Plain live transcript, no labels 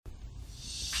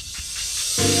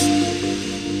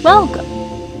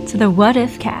Welcome to the What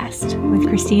If Cast with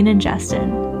Christine and Justin,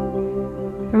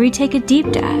 where we take a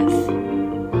deep dive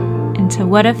into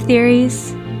what if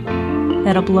theories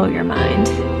that'll blow your mind.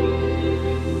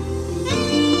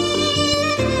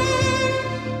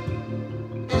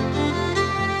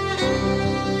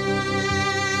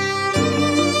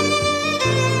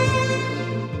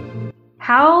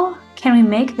 How can we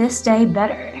make this day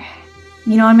better?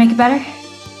 You know what would make it better?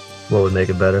 What would make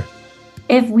it better?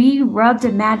 If we rubbed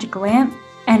a magic lamp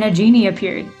and a genie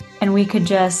appeared and we could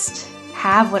just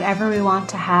have whatever we want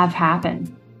to have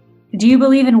happen. Do you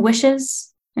believe in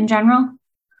wishes in general?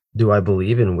 Do I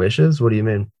believe in wishes? What do you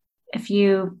mean? If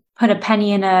you put a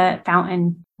penny in a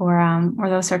fountain or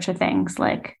those sorts of things,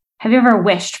 like, have you ever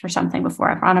wished for something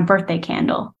before on a birthday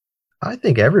candle? I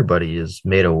think everybody has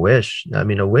made a wish. I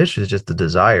mean, a wish is just a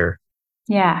desire.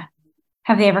 Yeah.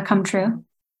 Have they ever come true?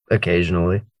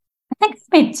 Occasionally. I think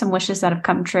I've made some wishes that have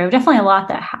come true. Definitely a lot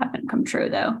that haven't come true,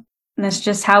 though. And that's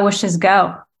just how wishes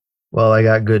go. Well, I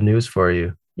got good news for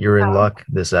you. You're in luck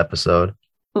this episode.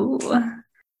 Ooh.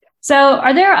 So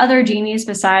are there other genies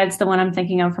besides the one I'm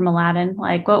thinking of from Aladdin?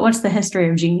 Like, what's the history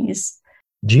of genies?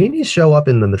 Genies show up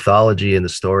in the mythology and the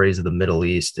stories of the Middle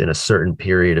East in a certain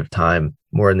period of time,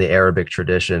 more in the Arabic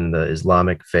tradition, the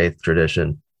Islamic faith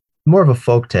tradition, more of a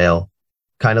folk tale.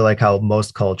 Kind of like how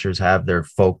most cultures have their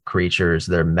folk creatures,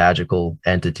 their magical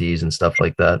entities and stuff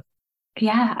like that.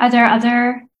 Yeah. Are there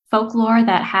other folklore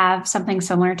that have something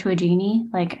similar to a genie?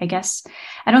 Like, I guess,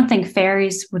 I don't think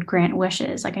fairies would grant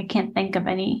wishes. Like, I can't think of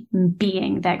any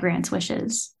being that grants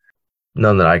wishes.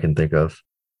 None that I can think of.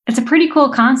 It's a pretty cool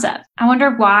concept. I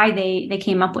wonder why they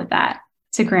came up with that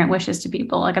to grant wishes to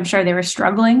people. Like, I'm sure they were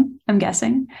struggling, I'm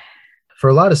guessing.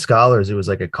 For a lot of scholars, it was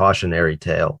like a cautionary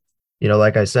tale. You know,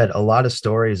 like I said, a lot of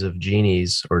stories of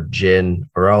genies or jinn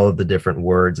or all of the different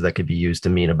words that could be used to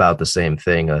mean about the same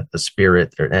thing, a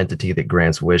spirit or an entity that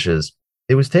grants wishes.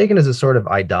 It was taken as a sort of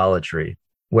idolatry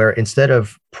where instead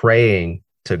of praying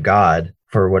to God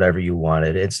for whatever you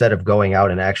wanted, instead of going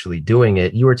out and actually doing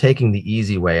it, you were taking the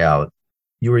easy way out.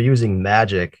 You were using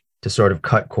magic to sort of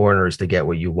cut corners to get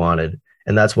what you wanted.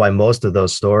 And that's why most of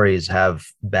those stories have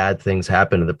bad things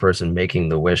happen to the person making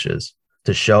the wishes,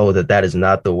 to show that that is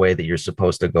not the way that you're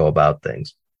supposed to go about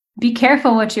things. Be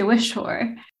careful what you wish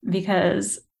for,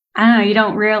 because I don't know, you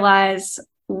don't realize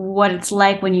what it's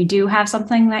like when you do have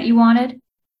something that you wanted.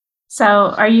 So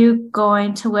are you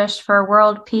going to wish for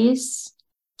world peace,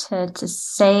 to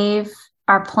save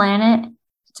our planet,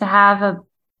 to have a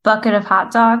bucket of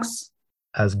hot dogs?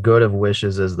 As good of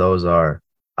wishes as those are,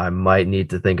 I might need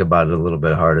to think about it a little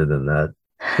bit harder than that.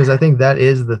 Because I think that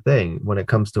is the thing when it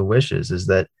comes to wishes, is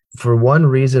that for one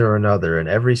reason or another, in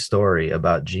every story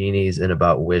about genies and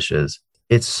about wishes,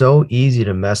 it's so easy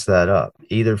to mess that up,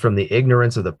 either from the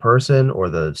ignorance of the person or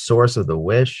the source of the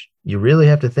wish. You really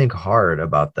have to think hard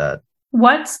about that.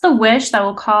 What's the wish that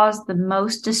will cause the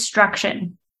most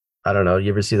destruction? I don't know.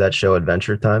 You ever see that show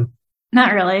Adventure Time?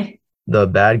 Not really. The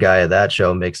bad guy of that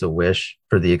show makes a wish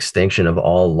for the extinction of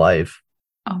all life.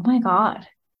 Oh my God.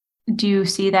 Do you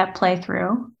see that play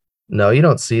through? No, you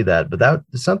don't see that, but that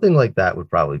something like that would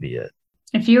probably be it.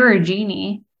 If you were a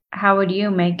genie, how would you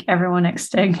make everyone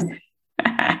extinct?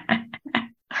 I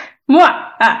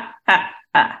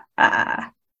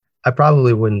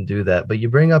probably wouldn't do that, but you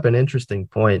bring up an interesting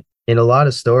point. In a lot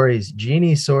of stories,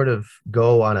 genies sort of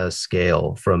go on a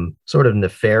scale from sort of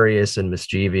nefarious and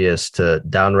mischievous to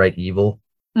downright evil.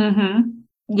 Mm-hmm.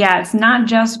 Yeah, it's not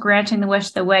just granting the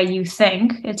wish the way you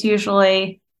think. It's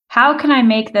usually, how can I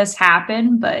make this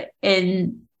happen, but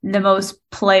in the most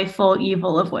playful,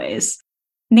 evil of ways?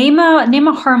 Name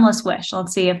a harmless wish.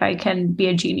 Let's see if I can be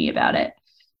a genie about it.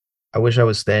 I wish I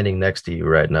was standing next to you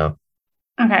right now.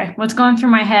 Okay, what's going through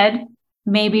my head?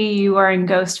 Maybe you are in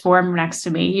ghost form next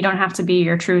to me. You don't have to be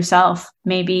your true self.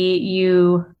 Maybe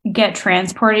you get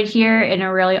transported here in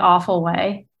a really awful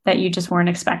way that you just weren't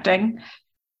expecting.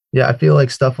 Yeah, I feel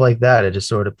like stuff like that, it just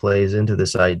sort of plays into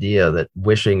this idea that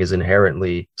wishing is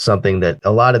inherently something that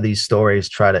a lot of these stories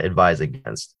try to advise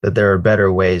against, that there are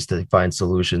better ways to find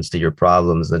solutions to your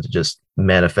problems than to just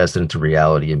manifest it into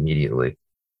reality immediately.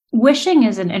 Wishing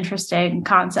is an interesting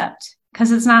concept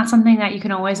because it's not something that you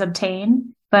can always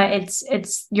obtain, but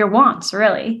it's your wants,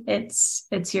 really.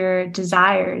 It's your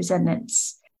desires, and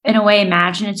it's in a way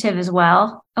imaginative as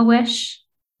well. A wish.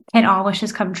 Can all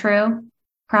wishes come true?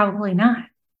 Probably not.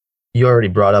 You already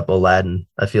brought up Aladdin.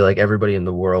 I feel like everybody in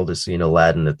the world has seen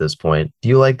Aladdin at this point. Do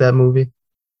you like that movie?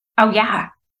 Oh, yeah.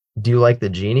 Do you like the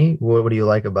genie? What do you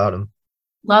like about him?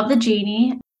 Love the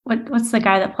genie. What's the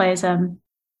guy that plays him?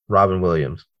 Robin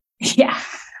Williams. Yeah.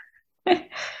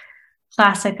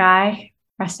 Classic guy.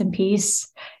 Rest in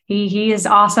peace. He is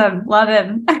awesome. Love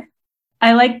him.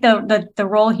 I like the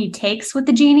role he takes with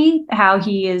the genie, how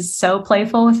he is so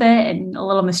playful with it and a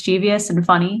little mischievous and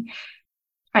funny.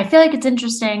 I feel like it's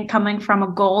interesting coming from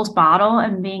a gold bottle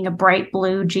and being a bright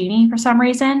blue genie for some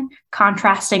reason,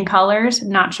 contrasting colors.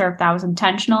 Not sure if that was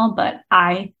intentional, but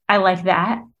I like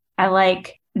that. I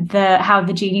like how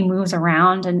the genie moves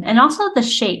around and also the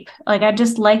shape. Like I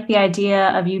just like the idea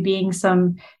of you being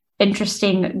some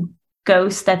interesting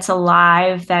ghost that's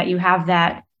alive, that you have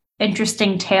that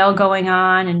interesting tail going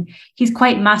on, and he's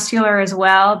quite muscular as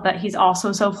well, but he's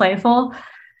also so playful.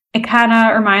 It kind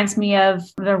of reminds me of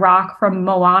the Rock from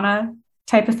Moana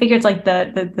type of figure. It's like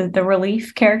the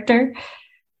relief character,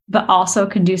 but also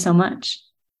can do so much.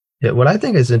 Yeah, what I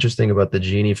think is interesting about the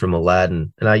genie from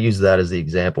Aladdin, and I use that as the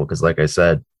example because, like I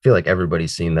said, I feel like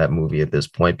everybody's seen that movie at this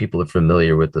point. People are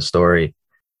familiar with the story.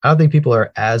 I don't think people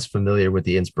are as familiar with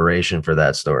the inspiration for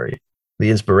that story. The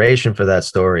inspiration for that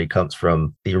story comes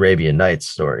from the Arabian Nights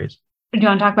stories. Do you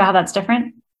want to talk about how that's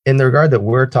different? In the regard that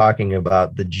we're talking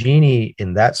about, the genie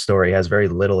in that story has very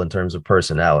little in terms of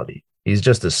personality. He's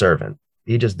just a servant.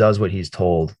 He just does what he's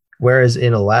told. Whereas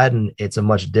in Aladdin, it's a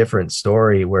much different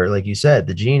story where, like you said,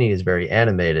 the genie is very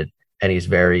animated and he's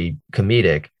very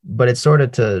comedic, but it's sort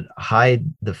of to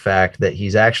hide the fact that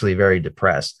he's actually very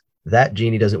depressed. That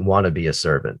genie doesn't want to be a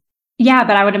servant. Yeah,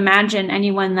 but I would imagine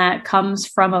anyone that comes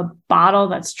from a bottle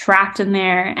that's trapped in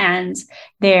there and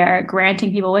they're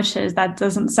granting people wishes, that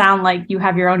doesn't sound like you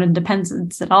have your own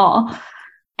independence at all.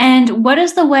 And what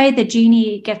is the way the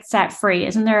genie gets set free?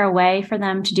 Isn't there a way for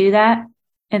them to do that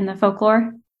in the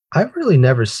folklore? I've really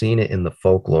never seen it in the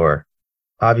folklore.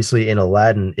 Obviously, in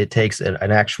Aladdin, it takes an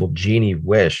actual genie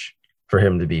wish for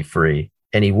him to be free,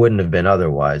 and he wouldn't have been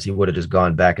otherwise. He would have just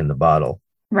gone back in the bottle.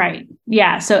 Right.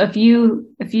 Yeah. So if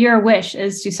your wish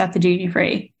is to set the genie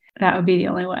free, that would be the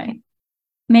only way.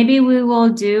 Maybe we will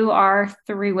do our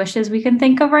 3 wishes we can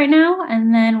think of right now,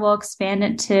 and then we'll expand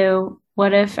it to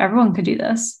what if everyone could do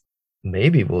this?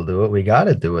 Maybe we'll do it. We got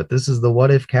to do it. This is the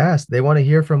What If cast. They want to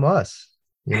hear from us,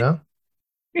 you know?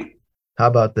 How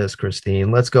about this,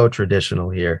 Christine? Let's go traditional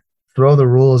here. Throw the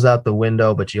rules out the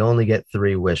window, but you only get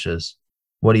 3 wishes.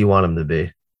 What do you want them to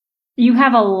be? You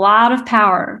have a lot of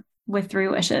power with 3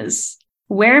 wishes.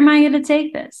 Where am I going to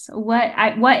take this?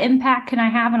 What impact can I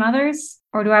have on others?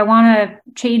 Or do I want to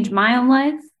change my own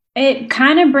life? It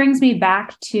kind of brings me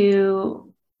back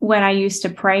to when I used to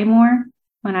pray more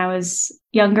when I was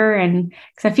younger. And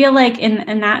because I feel like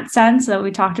in that sense that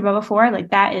we talked about before,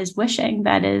 like that is wishing.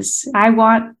 That is, I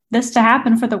want this to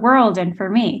happen for the world and for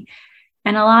me.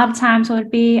 And a lot of times it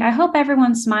would be, I hope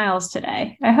everyone smiles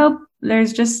today. I hope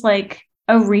there's just like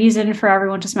a reason for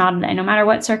everyone to smile today, no matter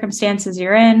what circumstances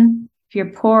you're in. If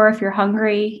you're poor, if you're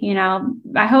hungry,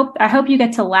 I hope you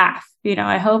get to laugh.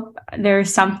 I hope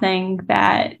there's something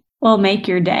that will make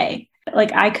your day.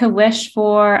 Like I could wish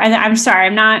for, I'm sorry,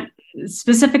 I'm not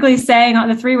specifically saying all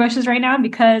the 3 wishes right now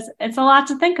because it's a lot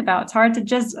to think about. It's hard to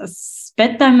just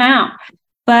spit them out.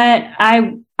 But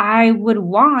I would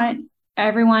want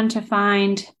everyone to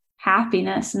find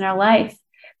happiness in their life.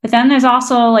 But then there's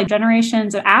also like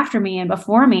generations after me and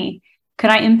before me. Could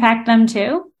I impact them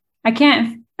too? I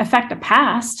can't affect the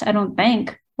past, I don't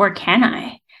think. Or can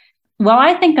I? Well,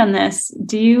 I think on this,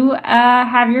 do you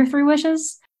have your 3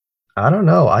 wishes? I don't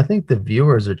know. I think the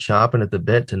viewers are chomping at the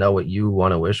bit to know what you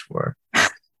want to wish for. All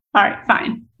right,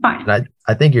 fine. And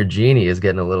I think your genie is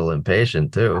getting a little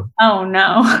impatient too. Oh,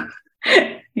 no.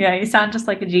 Yeah, you sound just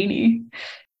like a genie.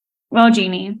 Well,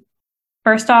 Genie,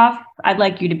 first off, I'd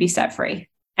like you to be set free.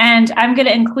 And I'm going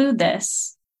to include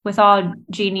this with all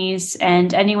genies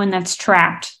and anyone that's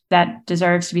trapped that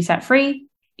deserves to be set free.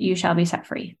 You shall be set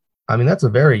free. I mean, that's a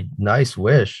very nice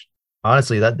wish.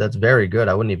 Honestly, that's very good.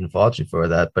 I wouldn't even fault you for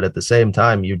that. But at the same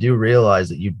time, you do realize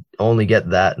that you only get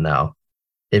that now.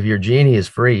 If your genie is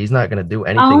free, he's not going to do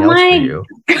anything else for you.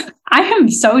 I am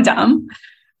so dumb.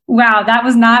 Wow, that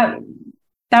was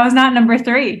not number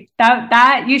 3.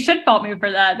 That you should fault me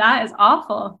for that. That is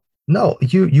awful. No,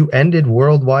 you ended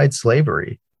worldwide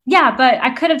slavery. Yeah, but I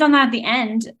could have done that at the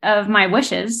end of my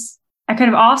wishes. I could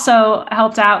have also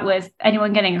helped out with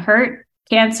anyone getting hurt,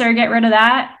 cancer, get rid of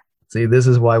that. See, this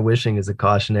is why wishing is a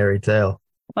cautionary tale.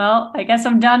 Well, I guess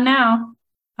I'm done now.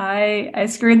 I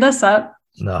screwed this up.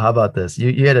 No, how about this?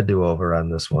 You had a do-over on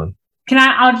this one. Can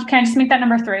I just make that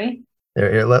number 3?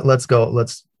 Here, let's go.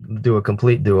 Let's do a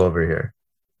complete do-over here.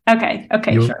 Okay,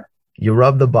 sure. You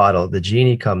rub the bottle. The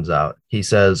genie comes out. He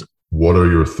says, "What are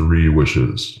your 3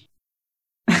 wishes?"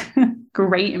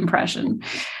 Great impression.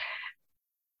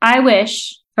 I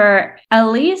wish for at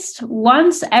least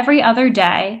once every other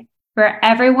day for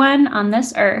everyone on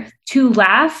this earth to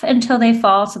laugh until they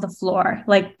fall to the floor.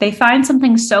 Like they find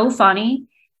something so funny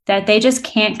that they just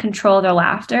can't control their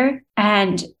laughter.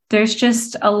 And there's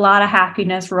just a lot of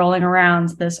happiness rolling around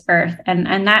this earth. And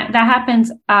that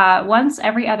happens once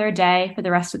every other day for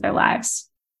the rest of their lives.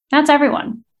 That's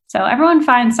everyone. So everyone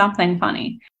finds something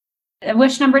funny.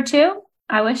 Wish number 2,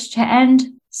 I wish to end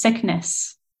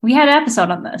sickness. We had an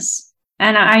episode on this.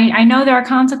 And I know there are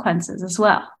consequences as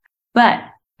well. But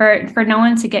for no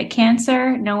one to get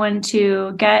cancer, no one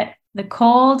to get the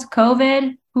cold,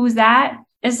 COVID, who's that?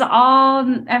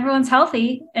 Everyone's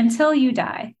healthy until you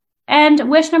die. And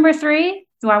wish number 3,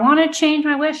 do I want to change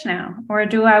my wish now? Or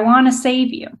do I want to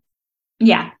save you?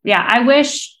 Yeah. I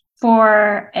wish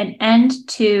for an end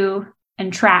to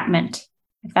entrapment,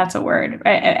 if that's a word,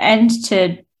 an end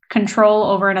to control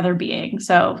over another being.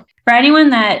 So for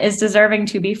anyone that is deserving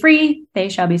to be free, they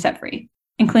shall be set free,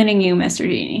 including you, Mr.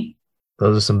 Genie.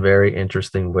 Those are some very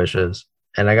interesting wishes.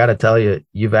 And I got to tell you,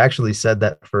 you've actually said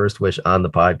that first wish on the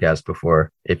podcast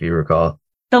before, if you recall.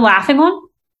 The laughing one?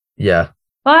 Yeah.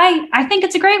 Well, I think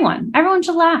it's a great one. Everyone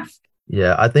should laugh.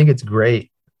 Yeah, I think it's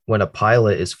great when a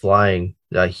pilot is flying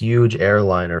a huge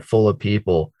airliner full of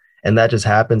people, and that just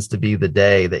happens to be the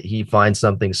day that he finds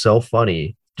something so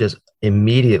funny just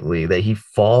immediately that he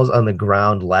falls on the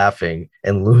ground laughing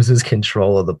and loses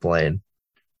control of the plane.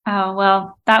 Oh,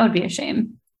 well, that would be a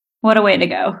shame. What a way to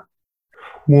go.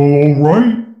 Well, all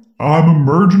right. I'm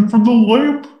emerging from the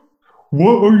lamp.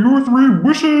 What are your 3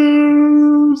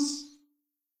 wishes?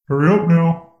 Hurry up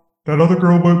now. That other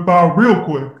girl went by real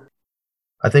quick.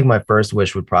 I think my first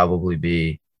wish would probably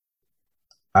be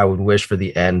I would wish for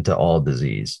the end to all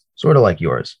disease, sort of like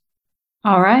yours.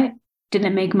 All right.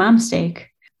 Didn't make my mistake.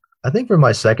 I think for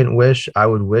my second wish, I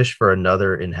would wish for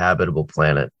another inhabitable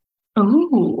planet.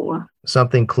 Ooh.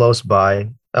 Something close by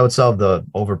that would solve the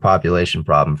overpopulation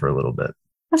problem for a little bit.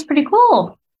 That's pretty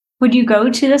cool. Would you go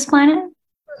to this planet?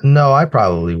 No, I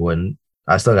probably wouldn't.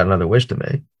 I still got another wish to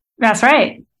make. That's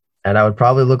right. And I would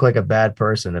probably look like a bad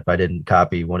person if I didn't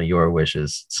copy one of your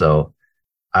wishes. So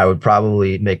I would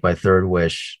probably make my third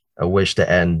wish a wish to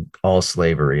end all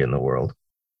slavery in the world.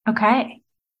 Okay.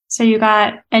 So you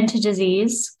got end to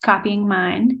disease, copying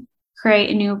mine, create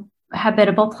a new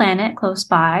habitable planet close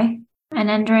by, and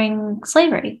ending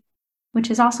slavery,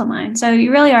 which is also mine. So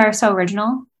you really are so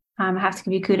original. I have to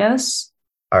give you kudos.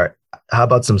 All right. How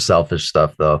about some selfish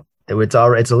stuff, though? It's all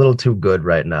right. It's a little too good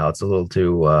right now. It's a little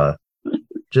too...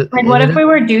 like, what if we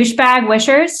were douchebag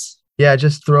wishers? Yeah,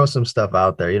 just throw some stuff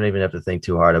out there. You don't even have to think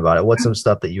too hard about it. What's some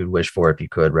stuff that you would wish for if you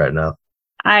could right now?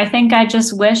 I think I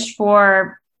just wish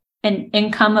for an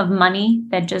income of money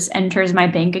that just enters my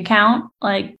bank account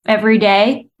like every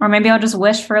day. Or maybe I'll just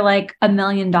wish for like $1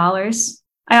 million.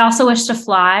 I also wish to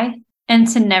fly and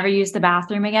to never use the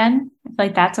bathroom again. I feel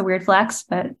like that's a weird flex,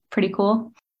 but pretty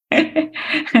cool. I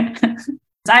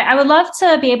would love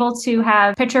to be able to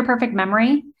have picture perfect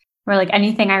memory where like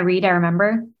anything I read, I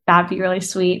remember. That'd be really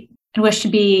sweet. I wish to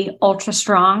be ultra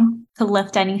strong, to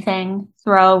lift anything,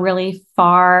 throw really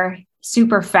far,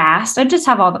 super fast. I'd just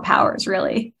have all the powers,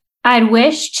 really. I'd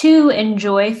wish to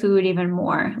enjoy food even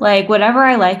more. Like whatever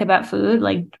I like about food,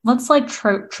 like let's like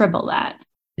triple that.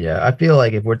 Yeah, I feel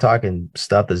like if we're talking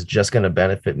stuff that's just going to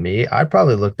benefit me, I'd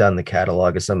probably look down the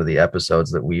catalog of some of the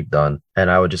episodes that we've done,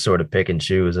 and I would just sort of pick and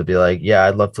choose. I'd be like, yeah,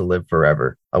 I'd love to live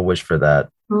forever. I wish for that.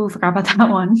 Ooh, forgot about that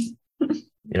one.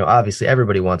 Obviously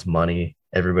everybody wants money.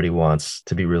 Everybody wants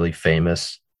to be really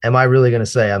famous. Am I really going to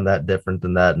say I'm that different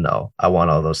than that? No, I want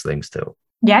all those things too.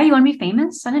 Yeah, you want to be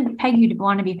famous? I didn't peg you to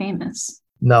want to be famous.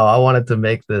 No, I wanted to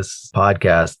make this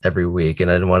podcast every week,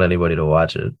 and I didn't want anybody to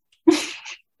watch it.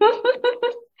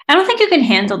 I don't think you can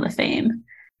handle the fame.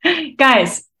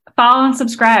 Guys, follow and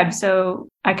subscribe so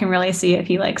I can really see if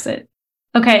he likes it.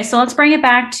 Okay, so let's bring it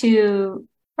back to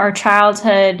our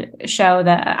childhood show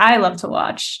that I love to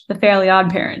watch, The Fairly Odd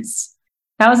Parents.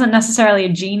 That wasn't necessarily a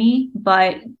genie,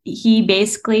 but he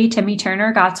basically, Timmy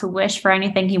Turner, got to wish for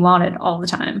anything he wanted all the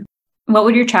time. What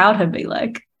would your childhood be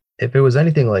like? If it was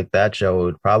anything like that show, it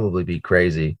would probably be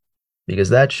crazy because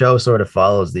that show sort of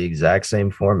follows the exact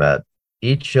same format.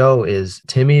 Each show is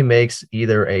Timmy makes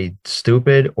either a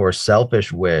stupid or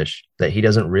selfish wish that he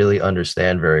doesn't really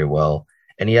understand very well,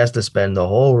 and he has to spend the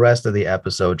whole rest of the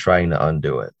episode trying to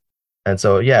undo it. And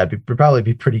so, yeah, it'd probably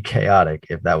be pretty chaotic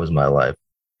if that was my life.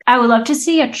 I would love to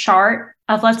see a chart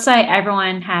of, let's say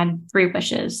everyone had 3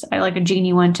 wishes, like a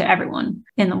genie one to everyone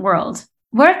in the world.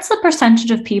 What's the percentage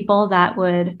of people that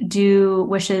would do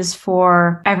wishes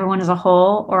for everyone as a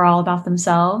whole or all about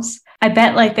themselves? I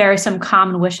bet like there are some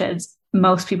common wishes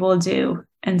most people do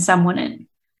and some wouldn't.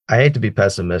 I hate to be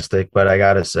pessimistic, but I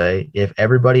gotta say, if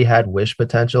everybody had wish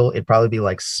potential, it'd probably be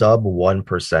like sub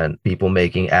 1% people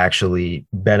making actually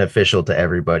beneficial to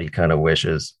everybody kind of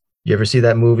wishes. You ever see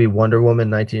that movie Wonder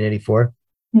Woman 1984?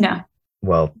 No.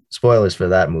 Well, spoilers for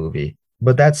that movie.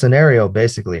 But that scenario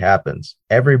basically happens.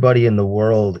 Everybody in the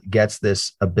world gets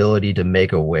this ability to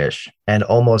make a wish, and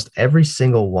almost every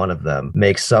single one of them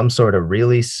makes some sort of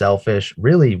really selfish,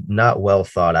 really not well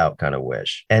thought out kind of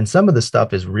wish. And some of the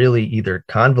stuff is really either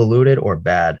convoluted or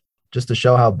bad. Just to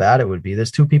show how bad it would be,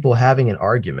 there's two people having an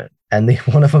argument, and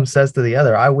one of them says to the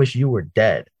other, "I wish you were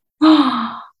dead."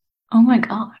 Oh my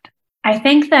God. I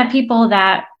think that people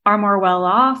that are more well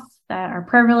off, that are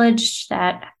privileged,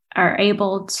 that are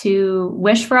able to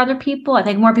wish for other people, I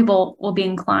think more people will be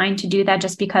inclined to do that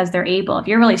just because they're able. If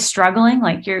you're really struggling,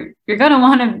 like you're going to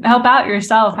want to help out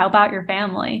yourself, help out your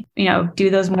family, do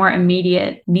those more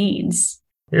immediate needs.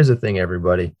 Here's the thing,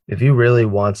 everybody. If you really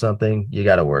want something, you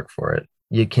got to work for it.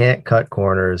 You can't cut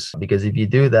corners, because if you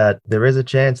do that, there is a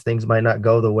chance things might not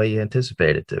go the way you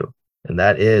anticipate it to. And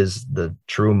that is the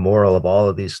true moral of all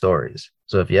of these stories.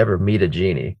 So if you ever meet a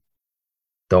genie,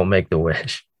 don't make the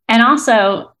wish. And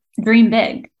also, dream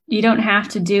big. You don't have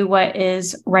to do what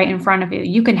is right in front of you.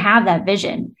 You can have that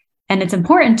vision. And it's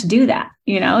important to do that.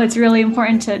 It's really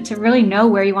important to really know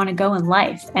where you want to go in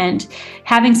life. And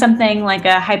having something like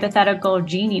a hypothetical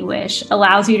genie wish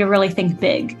allows you to really think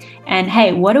big. And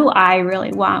hey, what do I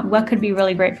really want? What could be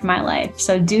really great for my life?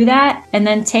 So do that, and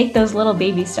then take those little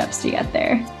baby steps to get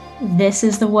there. This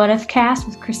is the What If Cast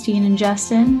with Christine and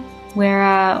Justin,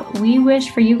 where we wish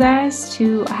for you guys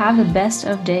to have the best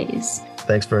of days.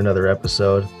 Thanks for another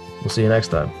episode. We'll see you next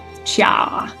time.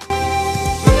 Ciao.